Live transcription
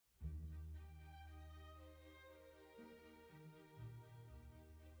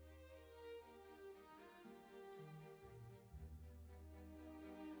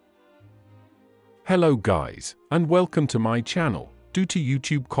Hello guys, and welcome to my channel. Due to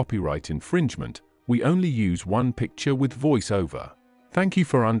YouTube copyright infringement, we only use one picture with voiceover. Thank you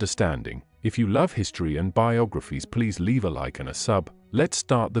for understanding. If you love history and biographies, please leave a like and a sub. Let's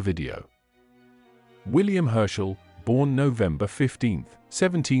start the video. William Herschel, born November 15,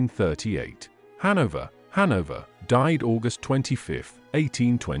 1738. Hanover, died August 25,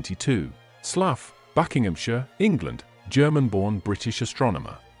 1822. Slough, Buckinghamshire, England, German-born British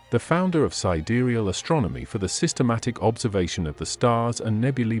astronomer. The founder of sidereal astronomy for the systematic observation of the stars and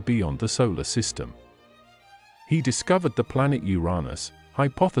nebulae beyond the solar system. He discovered the planet Uranus,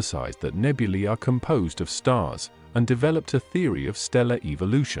 hypothesized that nebulae are composed of stars, and developed a theory of stellar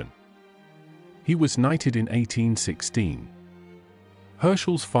evolution. He was knighted in 1816.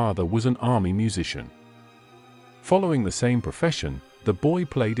 Herschel's father was an army musician. Following the same profession, the boy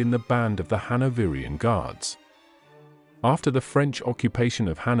played in the band of the Hanoverian Guards. After the French occupation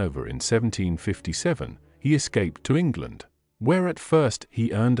of Hanover in 1757, he escaped to England, where at first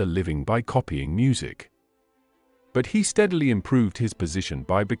he earned a living by copying music. But he steadily improved his position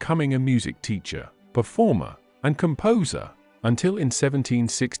by becoming a music teacher, performer, and composer, until in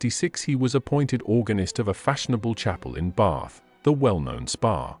 1766 he was appointed organist of a fashionable chapel in Bath, the well-known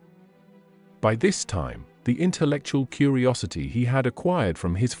Spa. By this time, the intellectual curiosity he had acquired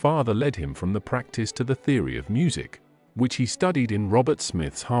from his father led him from the practice to the theory of music, which he studied in Robert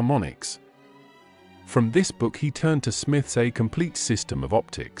Smith's Harmonics. From this book he turned to Smith's A Complete System of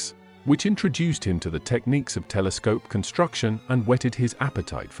Optics, which introduced him to the techniques of telescope construction and whetted his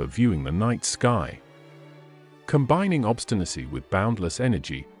appetite for viewing the night sky. Combining obstinacy with boundless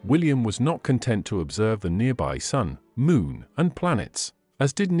energy, William was not content to observe the nearby sun, moon, and planets,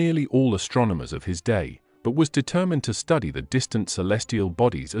 as did nearly all astronomers of his day, but was determined to study the distant celestial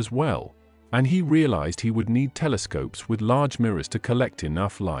bodies as well. And he realized he would need telescopes with large mirrors to collect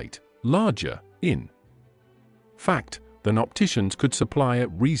enough light, larger, in fact, than opticians could supply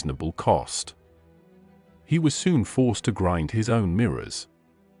at reasonable cost. He was soon forced to grind his own mirrors.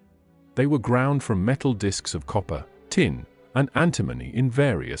 They were ground from metal discs of copper, tin, and antimony in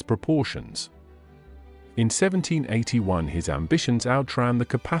various proportions. In 1781 his ambitions outran the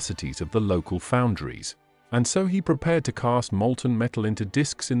capacities of the local foundries, and so he prepared to cast molten metal into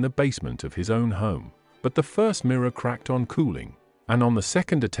discs in the basement of his own home. But the first mirror cracked on cooling, and on the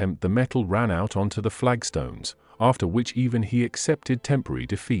second attempt the metal ran out onto the flagstones, after which even he accepted temporary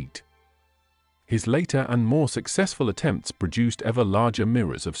defeat. His later and more successful attempts produced ever larger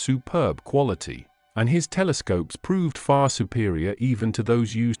mirrors of superb quality, and his telescopes proved far superior even to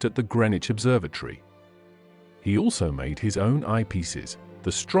those used at the Greenwich Observatory. He also made his own eyepieces,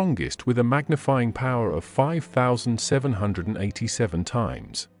 the strongest with a magnifying power of 5,787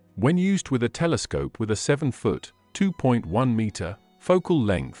 times, when used with a telescope with a 7-foot, 2.1 meter, focal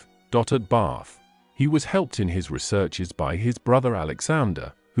length, at Bath. He was helped in his researches by his brother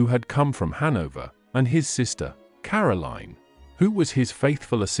Alexander, who had come from Hanover, and his sister, Caroline, who was his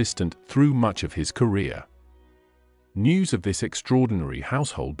faithful assistant through much of his career. News of this extraordinary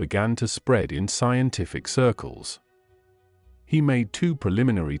household began to spread in scientific circles. He made 2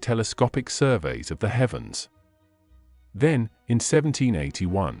 preliminary telescopic surveys of the heavens. Then, in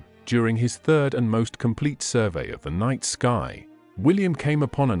 1781, during his third and most complete survey of the night sky, William came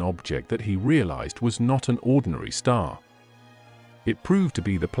upon an object that he realized was not an ordinary star. It proved to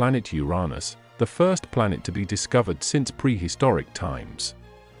be the planet Uranus, the first planet to be discovered since prehistoric times.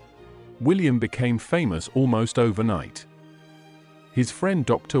 William became famous almost overnight. His friend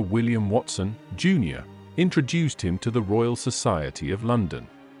Dr. William Watson, Jr., introduced him to the Royal Society of London,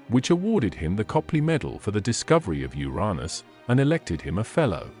 which awarded him the Copley Medal for the discovery of Uranus and elected him a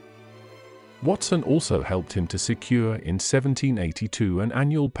Fellow. Watson also helped him to secure in 1782 an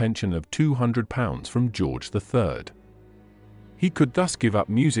annual pension of £200 from George III. He could thus give up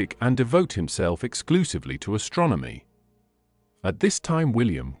music and devote himself exclusively to astronomy. At this time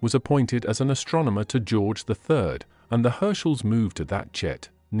William was appointed as an astronomer to George III, and the Herschels moved to that Chet,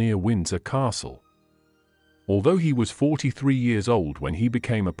 near Windsor Castle. Although he was 43 years old when he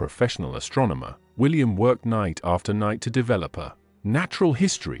became a professional astronomer, William worked night after night to develop a natural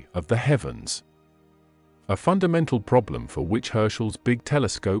history of the heavens. A fundamental problem for which Herschel's big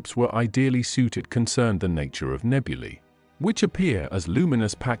telescopes were ideally suited concerned the nature of nebulae, which appear as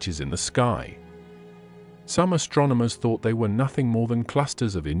luminous patches in the sky. Some astronomers thought they were nothing more than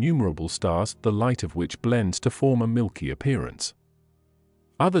clusters of innumerable stars, the light of which blends to form a milky appearance.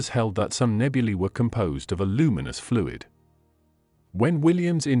 Others held that some nebulae were composed of a luminous fluid. When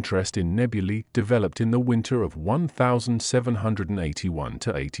William's interest in nebulae developed in the winter of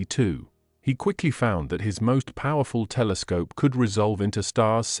 1781–82, he quickly found that his most powerful telescope could resolve into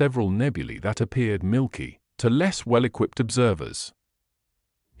stars several nebulae that appeared milky to less well-equipped observers.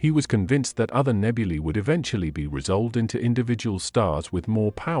 He was convinced that other nebulae would eventually be resolved into individual stars with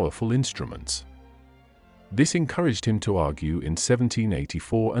more powerful instruments. This encouraged him to argue in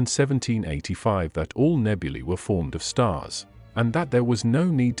 1784 and 1785 that all nebulae were formed of stars, and that there was no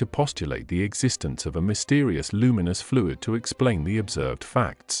need to postulate the existence of a mysterious luminous fluid to explain the observed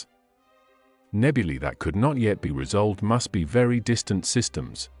facts. Nebulae that could not yet be resolved must be very distant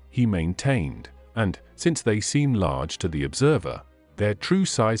systems, he maintained, and, since they seem large to the observer, their true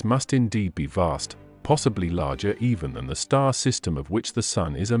size must indeed be vast, possibly larger even than the star system of which the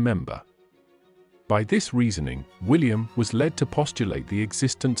Sun is a member. By this reasoning, William was led to postulate the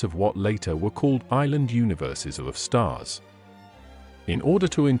existence of what later were called island universes of stars. In order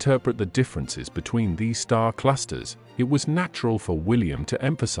to interpret the differences between these star clusters, it was natural for William to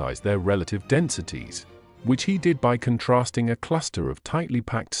emphasize their relative densities, which he did by contrasting a cluster of tightly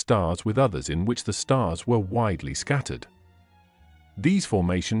packed stars with others in which the stars were widely scattered. These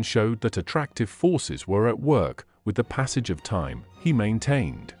formations showed that attractive forces were at work with the passage of time, he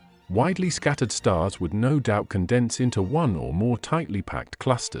maintained. Widely scattered stars would no doubt condense into one or more tightly packed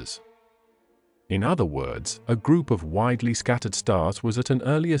clusters. In other words, a group of widely scattered stars was at an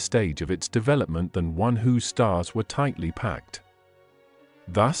earlier stage of its development than one whose stars were tightly packed.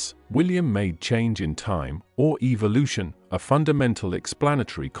 Thus, William made change in time, or evolution, a fundamental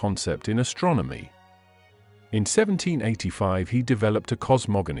explanatory concept in astronomy. In 1785 he developed a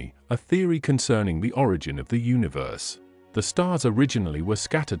cosmogony, a theory concerning the origin of the universe. The stars originally were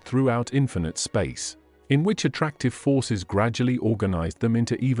scattered throughout infinite space, in which attractive forces gradually organized them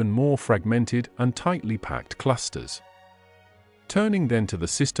into even more fragmented and tightly packed clusters. Turning then to the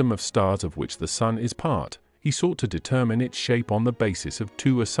system of stars of which the Sun is part, he sought to determine its shape on the basis of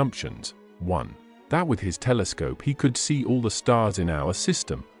two assumptions. 1. That with his telescope he could see all the stars in our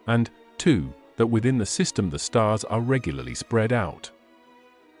system, and 2. That within the system the stars are regularly spread out.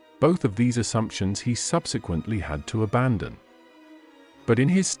 Both of these assumptions he subsequently had to abandon. But in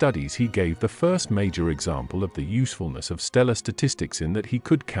his studies he gave the first major example of the usefulness of stellar statistics in that he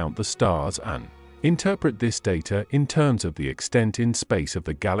could count the stars and interpret this data in terms of the extent in space of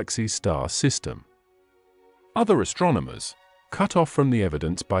the galaxy's star system. Other astronomers, cut off from the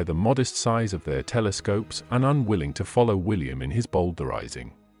evidence by the modest size of their telescopes and unwilling to follow William in his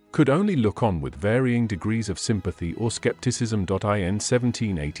bowdlerizing, could only look on with varying degrees of sympathy or skepticism. In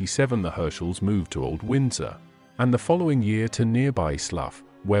 1787 the Herschels moved to Old Windsor, and the following year to nearby Slough,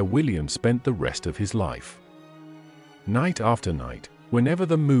 where William spent the rest of his life. Night after night, whenever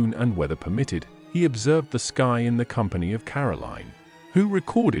the moon and weather permitted, he observed the sky in the company of Caroline, who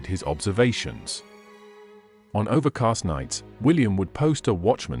recorded his observations. On overcast nights, William would post a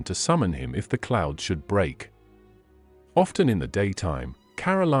watchman to summon him if the clouds should break. Often in the daytime,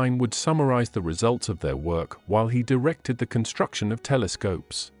 Caroline would summarize the results of their work while he directed the construction of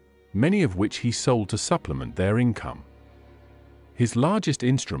telescopes, many of which he sold to supplement their income. His largest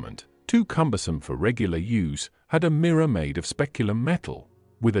instrument, too cumbersome for regular use, had a mirror made of speculum metal,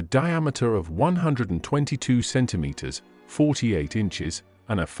 with a diameter of 122 centimeters, 48 inches,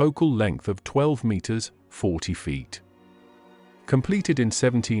 and a focal length of 12 meters, 40 feet. Completed in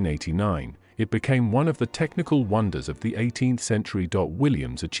 1789, it became one of the technical wonders of the 18th century.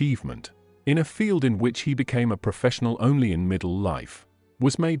 William's achievement, in a field in which he became a professional only in middle life,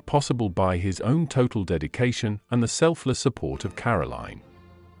 was made possible by his own total dedication and the selfless support of Caroline.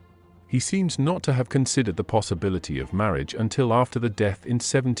 He seems not to have considered the possibility of marriage until after the death in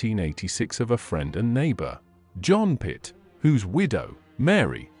 1786 of a friend and neighbor, John Pitt, whose widow,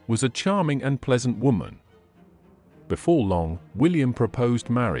 Mary, was a charming and pleasant woman. Before long, William proposed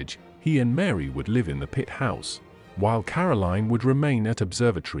marriage. He and Mary would live in the Pitt house, while Caroline would remain at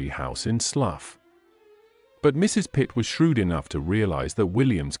Observatory House in Slough. But Mrs. Pitt was shrewd enough to realize that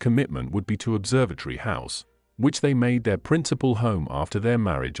William's commitment would be to Observatory House, which they made their principal home after their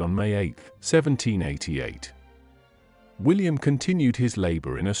marriage on May 8, 1788. William continued his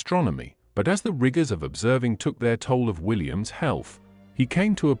labor in astronomy, but as the rigors of observing took their toll of William's health, he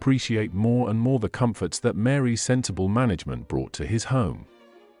came to appreciate more and more the comforts that Mary's sensible management brought to his home.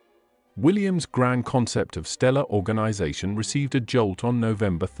 William's grand concept of stellar organization received a jolt on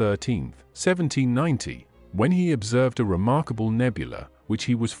November 13, 1790, when he observed a remarkable nebula, which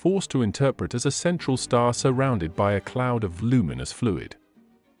he was forced to interpret as a central star surrounded by a cloud of luminous fluid.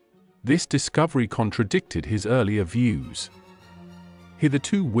 This discovery contradicted his earlier views.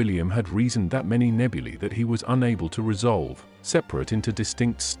 Hitherto William had reasoned that many nebulae that he was unable to resolve, separate into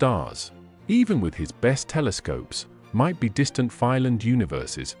distinct stars. Even with his best telescopes, might be distant island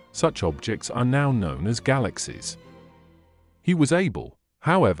universes. Such objects are now known as galaxies. He was able,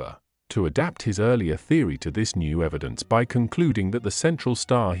 however, to adapt his earlier theory to this new evidence by concluding that the central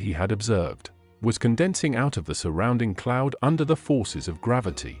star he had observed was condensing out of the surrounding cloud under the forces of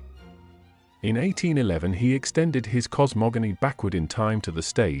gravity. In 1811 he extended his cosmogony backward in time to the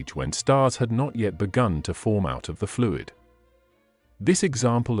stage when stars had not yet begun to form out of the fluid. This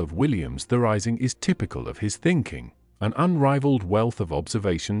example of Williams' theorizing is typical of his thinking, an unrivaled wealth of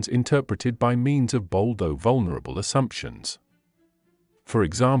observations interpreted by means of bold though vulnerable assumptions. For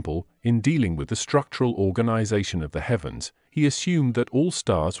example, in dealing with the structural organization of the heavens, he assumed that all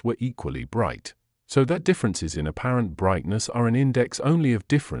stars were equally bright, so that differences in apparent brightness are an index only of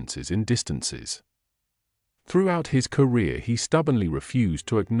differences in distances. Throughout his career he stubbornly refused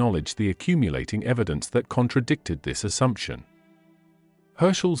to acknowledge the accumulating evidence that contradicted this assumption.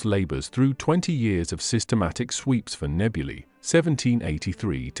 Herschel's labors through 20 years of systematic sweeps for nebulae,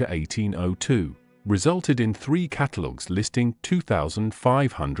 1783 to 1802, resulted in 3 catalogues listing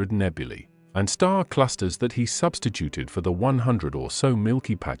 2,500 nebulae and star clusters that he substituted for the 100 or so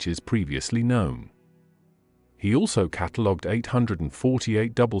Milky patches previously known. He also catalogued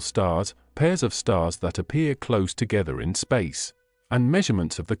 848 double stars, pairs of stars that appear close together in space, and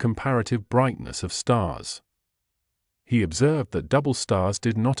measurements of the comparative brightness of stars. He observed that double stars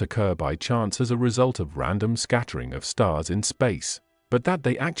did not occur by chance as a result of random scattering of stars in space, but that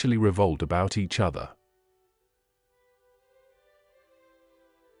they actually revolved about each other.